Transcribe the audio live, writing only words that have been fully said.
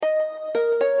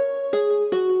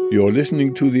You're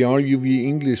listening to the RUV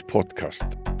English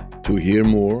podcast. To hear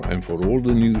more and for all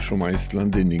the news from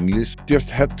Iceland in English, just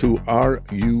head to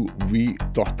ruv.is/English.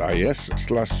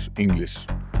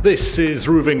 This is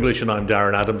RUV English and I'm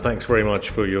Darren Adam. Thanks very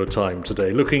much for your time today.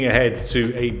 Looking ahead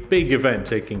to a big event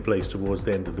taking place towards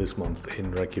the end of this month in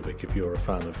Reykjavik. If you're a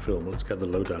fan of film, let's get the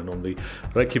lowdown on the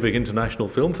Reykjavik International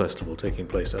Film Festival taking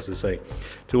place, as I say,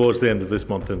 towards the end of this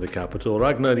month in the capital.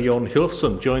 Ragnar Jón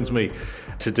Hjörleifsson joins me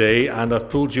today, and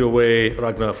I've pulled you away,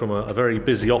 Ragnar, from a very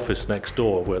busy office next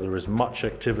door where there is much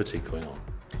activity going on.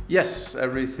 Yes,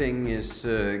 everything is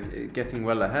getting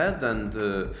well ahead, and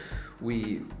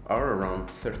we are around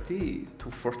 30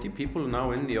 to 40 people now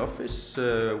in the office.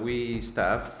 We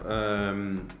staff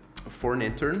foreign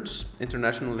interns,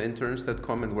 international interns that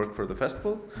come and work for the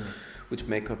festival, which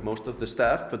make up most of the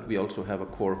staff, but we also have a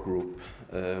core group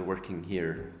working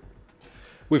here.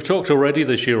 We've talked already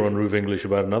this year on RUV English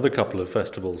about another couple of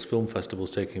festivals, film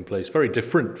festivals taking place, very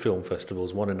different film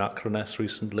festivals, one in Akranes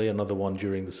recently, another one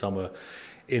during the summer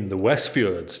in the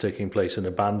Westfjords, taking place in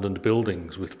abandoned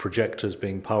buildings with projectors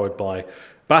being powered by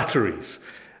batteries.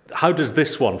 How does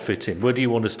this one fit in? Where do you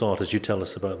want to start as you tell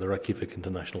us about the Reykjavik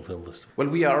International Film Festival? Well,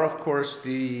 we are, of course,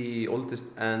 the oldest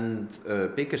and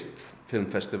biggest film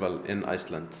festival in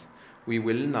Iceland. We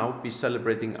will now be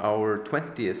celebrating our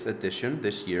 20th edition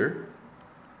this year.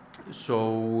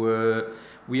 So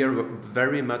we are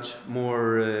very much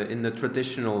more in the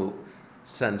traditional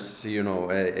sense, you know,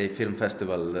 a film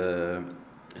festival,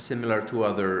 similar to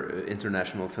other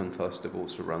international film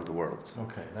festivals around the world.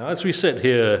 Okay, now as we sit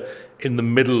here in the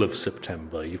middle of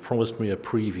September, you've promised me a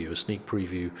sneak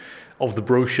preview of the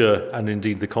brochure and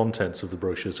indeed the contents of the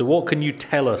brochure. So what can you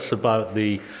tell us about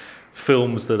the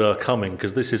films that are coming?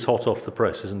 Because this is hot off the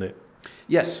press, isn't it?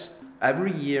 Yes,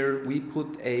 every year we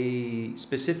put a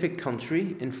specific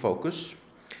country in focus.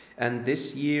 And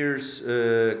this year's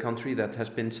country that has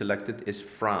been selected is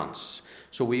France.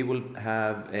 So we will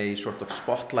have a sort of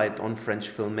spotlight on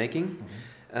French filmmaking.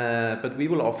 But we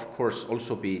will, of course,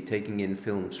 also be taking in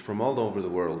films from all over the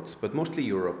world, but mostly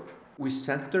Europe. We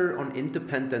center on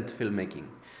independent filmmaking.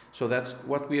 So that's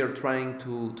what we are trying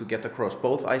to get across,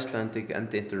 both Icelandic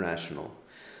and international.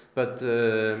 But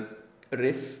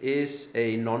RIF is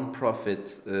a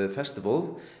non-profit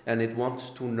festival, and it wants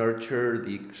to nurture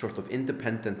the sort of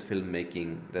independent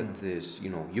filmmaking that is, you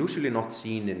know, usually not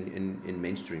seen in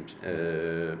mainstream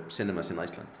cinemas in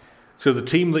Iceland. So the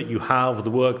team that you have,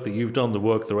 the work that you've done, the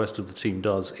work the rest of the team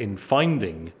does in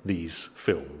finding these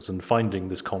films and finding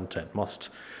this content must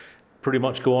pretty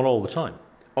much go on all the time.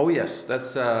 Oh yes,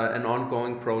 that's an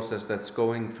ongoing process that's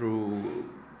going through,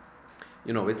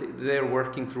 you know, they're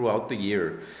working throughout the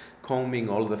year, combing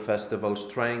all the festivals,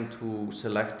 trying to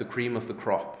select the cream of the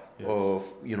crop of,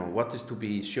 you know, what is to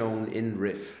be shown in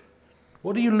RIF.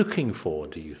 What are you looking for,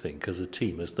 do you think, as a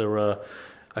team? Is there a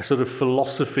sort of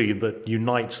philosophy that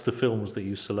unites the films that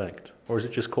you select? Or is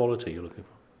it just quality you're looking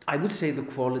for? I would say the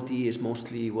quality is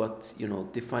mostly what, you know,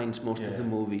 defines most of the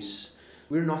movies.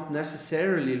 We're not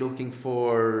necessarily looking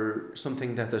for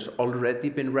something that has already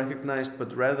been recognized,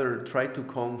 but rather try to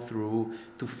comb through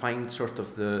to find sort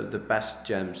of the best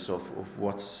gems of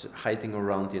what's hiding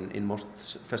around in most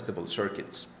festival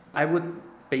circuits. I would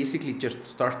basically just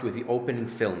start with the opening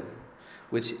film,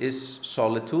 which is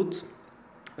Solitude,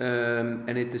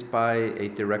 and it is by a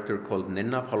director called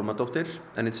Ninna Pálmadóttir,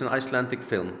 and it's an Icelandic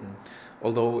film.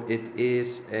 Although it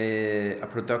is a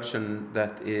production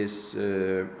that is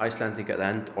Icelandic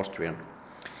and Austrian.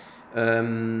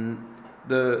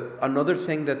 Another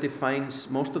thing that defines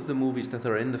most of the movies that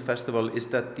are in the festival is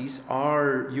that these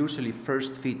are usually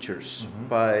first features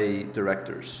by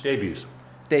directors.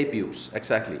 Debuts,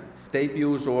 exactly.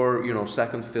 Debuts or, you know,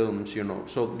 second films, you know.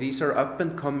 So these are up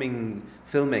and coming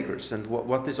filmmakers. And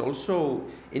what is also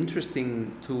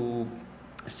interesting to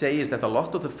say is that a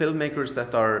lot of the filmmakers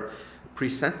that are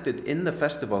presented in the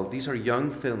festival, these are young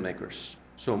filmmakers.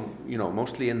 So, you know,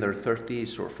 mostly in their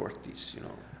 30s or 40s, you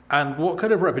know. And what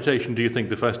kind of reputation do you think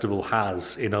the festival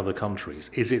has in other countries?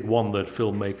 Is it one that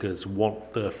filmmakers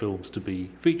want their films to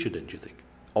be featured in, do you think?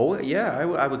 Oh, yeah,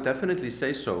 I would definitely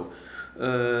say so.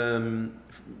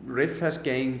 RIF has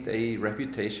gained a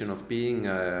reputation of being,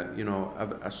 you know,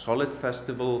 a solid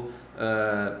festival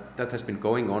that has been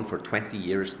going on for 20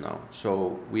 years now.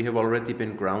 So we have already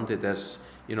been grounded as,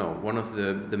 you know, one of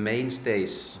the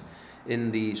mainstays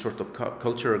in the sort of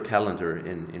cultural calendar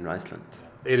in Iceland.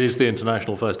 It is the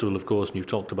international festival, of course, and you've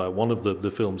talked about one of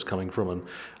the films coming from an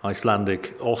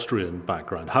Icelandic-Austrian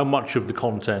background. How much of the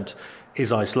content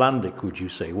is Icelandic, would you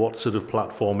say? What sort of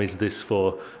platform is this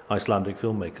for Icelandic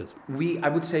filmmakers? I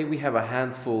would say we have a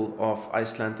handful of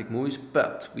Icelandic movies,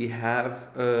 but we have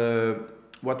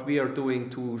what we are doing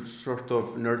to sort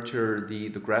of nurture the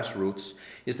grassroots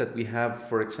is that we have,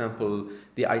 for example,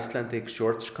 the Icelandic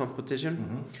Shorts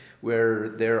competition, where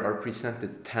there are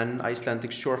presented 10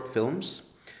 Icelandic short films,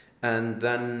 and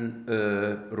then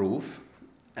RÚV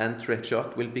and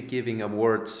Trickshot will be giving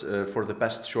awards for the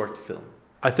best short film.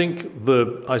 I think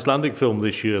the Icelandic film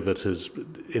this year that has,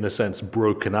 in a sense,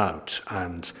 broken out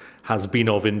and has been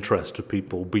of interest to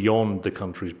people beyond the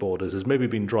country's borders has maybe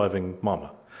been Driving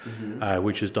Mama,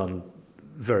 which has done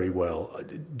very well.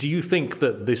 Do you think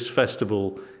that this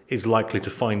festival is likely to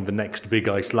find the next big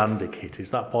Icelandic hit?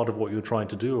 Is that part of what you're trying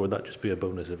to do, or would that just be a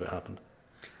bonus if it happened?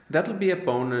 That'll be a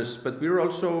bonus, but we're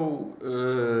also,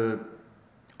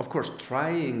 of course,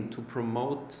 trying to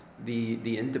promote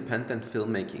the independent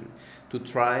filmmaking, to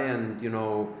try and,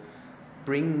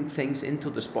 bring things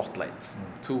into the spotlight,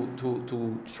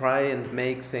 to try and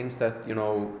make things that,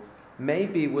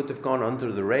 maybe would have gone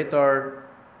under the radar.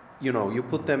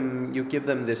 You give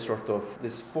them this sort of,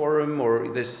 this forum or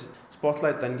this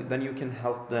spotlight, then you can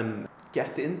help them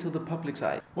get into the public's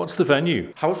eye. What's the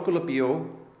venue? Háskólabíó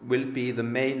will be the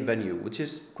main venue, which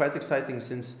is quite exciting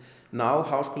since now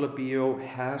Háskólabíó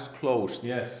has closed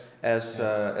as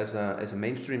a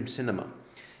mainstream cinema.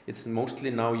 It's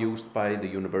mostly now used by the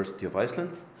University of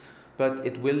Iceland, but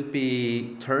it will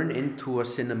be turned into a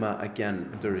cinema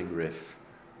again during RIF.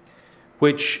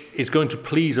 Which is going to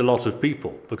please a lot of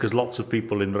people, because lots of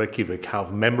people in Reykjavik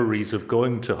have memories of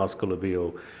going to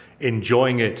Háskólabíó,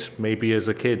 enjoying it, maybe as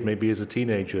a kid, maybe as a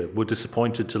teenager, were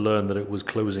disappointed to learn that it was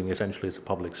closing essentially as a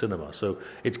public cinema. So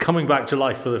it's coming back to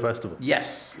life for the festival.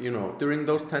 Yes, during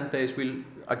those 10 days we'll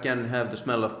again have the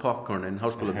smell of popcorn in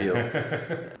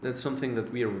Háskólabíó. That's something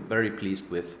that we are very pleased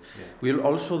with. Yeah. We'll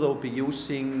also though be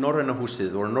using Norræna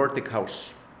húsið or Nordic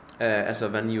House as a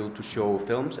venue to show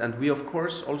films, and we of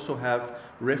course also have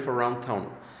RIF around town.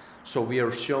 So we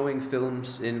are showing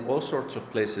films in all sorts of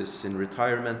places, in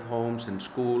retirement homes, in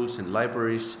schools, in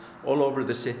libraries, all over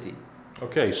the city.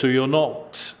 Okay, so you're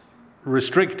not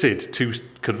restricted to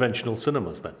conventional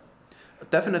cinemas then?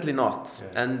 Definitely not.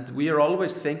 Yeah. And we are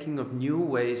always thinking of new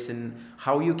ways in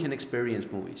how you can experience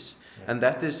movies. Yeah. And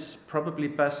that is probably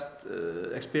best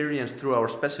experienced through our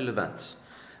special events.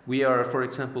 We are, for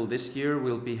example, this year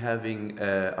we'll be having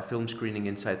a film screening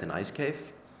inside an ice cave,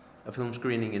 a film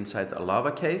screening inside a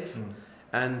lava cave,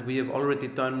 and we have already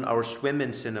done our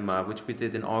swim-in cinema, which we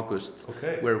did in August,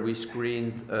 where we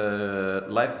screened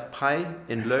Life of Pi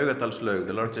in Laugardalslaug,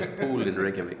 the largest pool in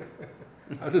Reykjavik.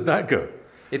 How did that go?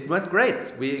 It went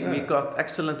great. We got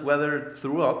excellent weather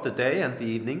throughout the day and the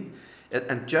evening.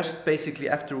 And just basically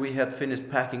after we had finished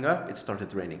packing up, it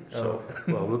started raining. So,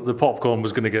 well, the popcorn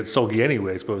was going to get soggy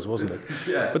anyway, I suppose, wasn't it?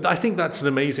 Yeah. But I think that's an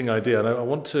amazing idea. And I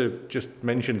want to just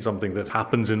mention something that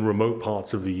happens in remote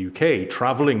parts of the UK,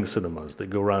 travelling cinemas that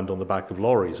go around on the back of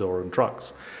lorries or on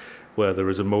trucks, where there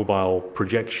is a mobile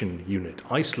projection unit.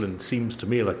 Iceland seems to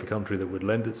me like a country that would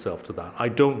lend itself to that. I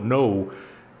don't know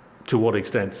to what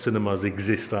extent cinemas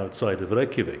exist outside of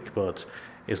Reykjavik, but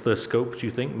is there scope, do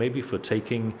you think, maybe for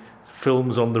taking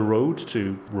films on the road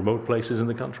to remote places in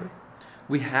the country?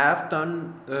 We have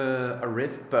done a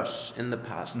RIF bus in the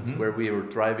past, where we were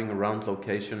driving around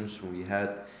locations. We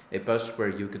had a bus where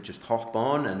you could just hop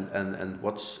on and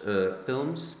watch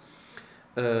films.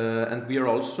 And we are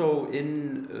also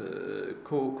in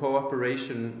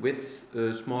cooperation with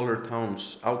smaller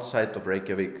towns outside of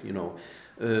Reykjavik,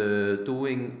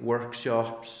 doing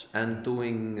workshops and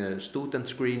doing student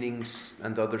screenings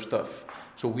and other stuff.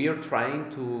 So we are trying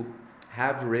to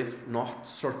have RIF not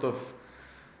sort of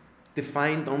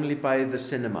defined only by the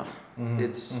cinema.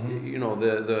 It's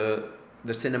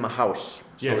the cinema house.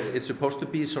 So it's supposed to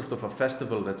be sort of a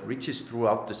festival that reaches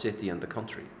throughout the city and the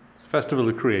country. Festival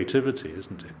of creativity,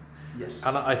 isn't it? Yes.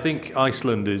 And I think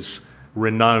Iceland is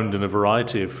renowned in a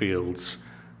variety of fields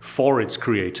for its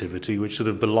creativity, which sort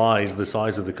of belies the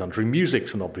size of the country.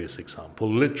 Music's an obvious example.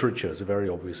 Literature is a very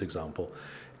obvious example.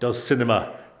 Does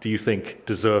cinema, do you think,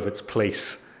 deserve its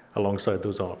place alongside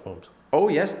those art forms? Oh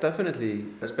yes, definitely.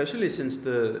 Especially since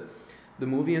the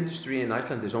movie industry in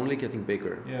Iceland is only getting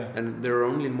bigger. Yeah. And there are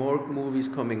only more movies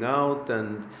coming out,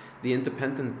 and the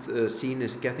independent scene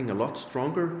is getting a lot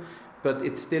stronger. But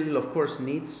it still, of course,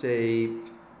 needs a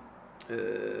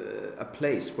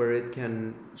place where it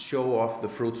can show off the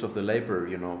fruits of the labor,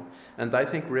 And I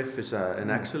think RIF is an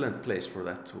excellent place for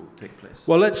that to take place.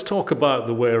 Well, let's talk about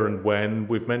the where and when.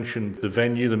 We've mentioned the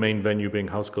venue, the main venue being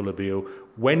Háskólabíó.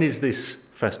 When is this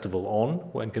festival on?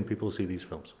 When can people see these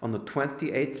films? On the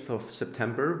 28th of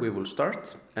September we will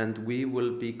start, and we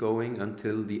will be going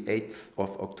until the 8th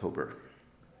of October.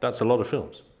 That's a lot of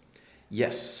films.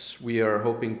 Yes, we are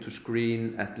hoping to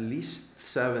screen at least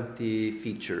 70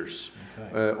 features.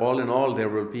 Okay. All in all, there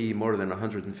will be more than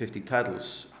 150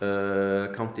 titles,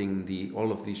 counting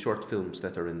all of the short films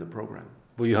that are in the program.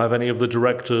 Will you have any of the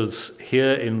directors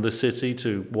here in the city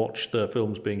to watch the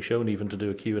films being shown, even to do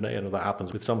a Q&A? I know that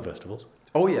happens with some festivals.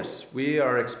 Oh yes, we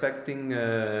are expecting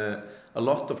a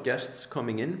lot of guests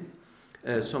coming in.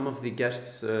 Some of the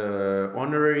guests,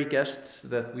 honorary guests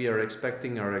that we are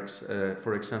expecting are,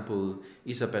 for example,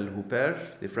 Isabelle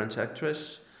Huppert, the French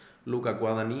actress, Luca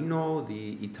Guadagnino,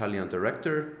 the Italian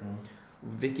director,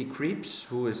 Vicky Krieps,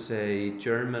 who is a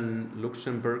German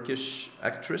Luxembourgish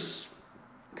actress,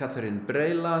 Catherine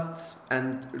Breilat,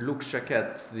 and Luc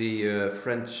Jacquet, the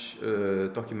French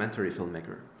documentary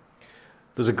filmmaker.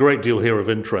 There's a great deal here of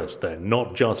interest then,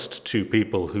 not just to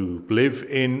people who live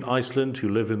in Iceland, who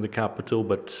live in the capital,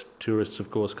 but tourists, of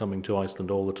course, coming to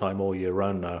Iceland all the time, all year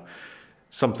round now.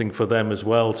 Something for them as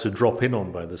well to drop in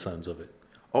on by the sounds of it.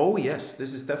 Oh yes,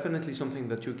 this is definitely something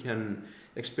that you can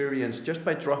experience just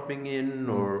by dropping in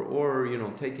or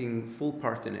taking full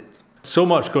part in it. So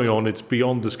much going on, it's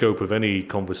beyond the scope of any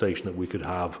conversation that we could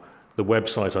have. The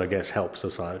website, I guess, helps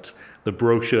us out. The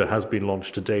brochure has been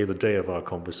launched today, the day of our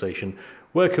conversation.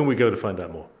 Where can we go to find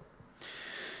out more?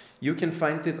 You can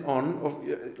find it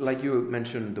on, like you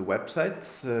mentioned, the website.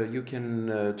 You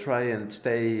can try and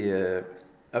stay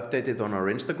updated on our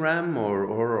Instagram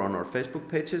or on our Facebook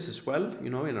pages as well,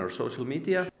 in our social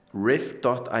media.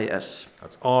 riff.is.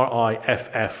 That's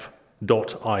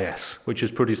riff.is, which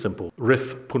is pretty simple.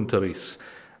 riff.is.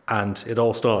 And it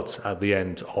all starts at the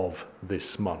end of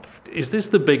this month. Is this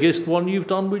the biggest one you've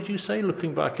done, would you say,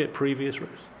 looking back at previous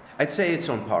riffs? I'd say it's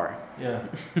on par. Yeah.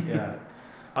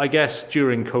 I guess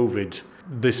during COVID,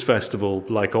 this festival,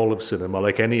 like all of cinema,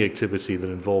 like any activity that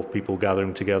involved people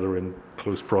gathering together in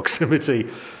close proximity,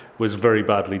 was very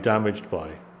badly damaged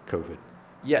by COVID.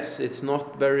 Yes, it's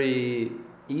not very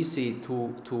easy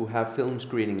to have film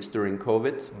screenings during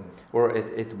COVID, or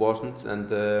it wasn't, and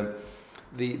the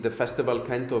festival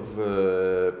kind of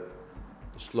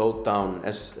slowed down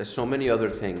as so many other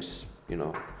things,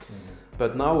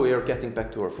 But now we are getting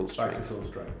back to our full strength.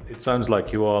 It sounds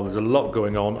like you are. There's a lot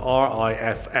going on.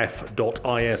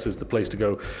 riff.is is the place to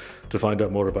go to find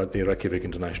out more about the Reykjavik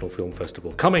International Film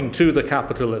Festival, coming to the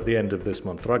capital at the end of this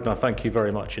month. Ragnar, thank you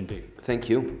very much indeed. Thank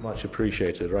you. Much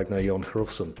appreciated. Ragnar Jón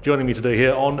Hrafnsson joining me today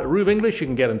here on RÚV English. You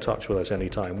can get in touch with us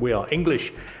anytime. We are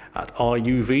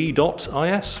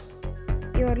english@ruv.is.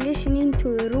 You're listening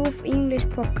to the RÚV English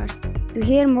podcast. To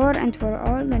hear more and for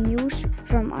all the news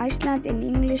from Iceland in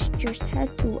English, just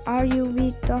head to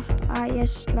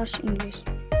ruv.is/English.